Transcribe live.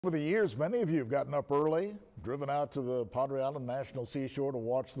Over the years, many of you have gotten up early, driven out to the Padre Island National Seashore to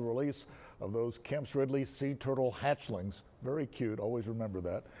watch the release of those Kemp's Ridley sea turtle hatchlings. Very cute, always remember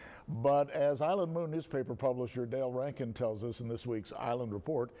that. But as Island Moon newspaper publisher Dale Rankin tells us in this week's Island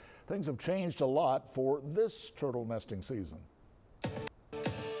Report, things have changed a lot for this turtle nesting season.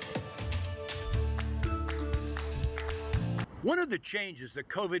 One of the changes the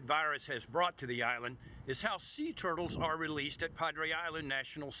COVID virus has brought to the island is how sea turtles are released at Padre Island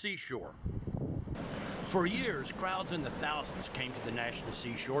National Seashore. For years, crowds in the thousands came to the National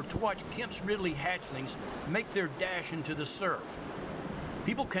Seashore to watch Kemp's Ridley hatchlings make their dash into the surf.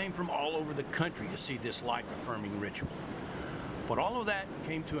 People came from all over the country to see this life-affirming ritual. But all of that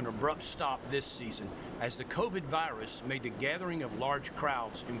came to an abrupt stop this season as the COVID virus made the gathering of large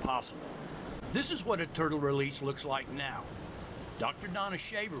crowds impossible. This is what a turtle release looks like now. Dr. Donna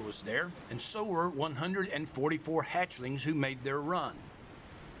Shaver was there, and so were 144 hatchlings who made their run.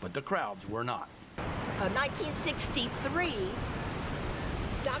 But the crowds were not. 1963,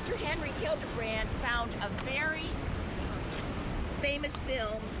 Dr. Henry Hildebrand found a very famous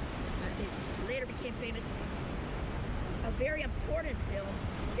film, it later became famous, a very important film.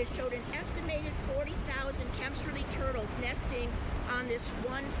 It showed an estimated 40,000 Kemp's Ridley turtles nesting on this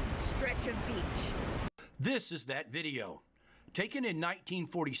one stretch of beach. This is that video. Taken in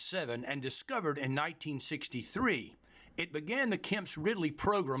 1947 and discovered in 1963, it began the Kemp's Ridley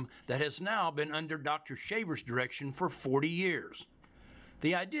program that has now been under Dr. Shaver's direction for 40 years.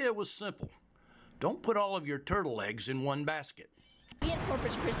 The idea was simple. Don't put all of your turtle eggs in one basket. We in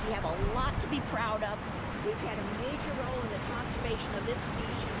Corpus Christi have a lot to be proud of. We've had a major role in the conservation of this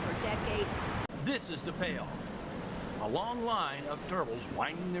species for decades. This is the payoff. A long line of turtles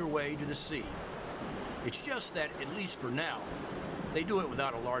winding their way to the sea. It's just that, at least for now, they do it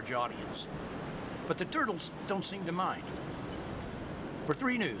without a large audience. But the turtles don't seem to mind. For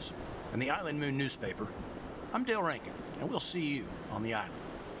 3 News and the Island Moon newspaper, I'm Dale Rankin, and we'll see you on the island.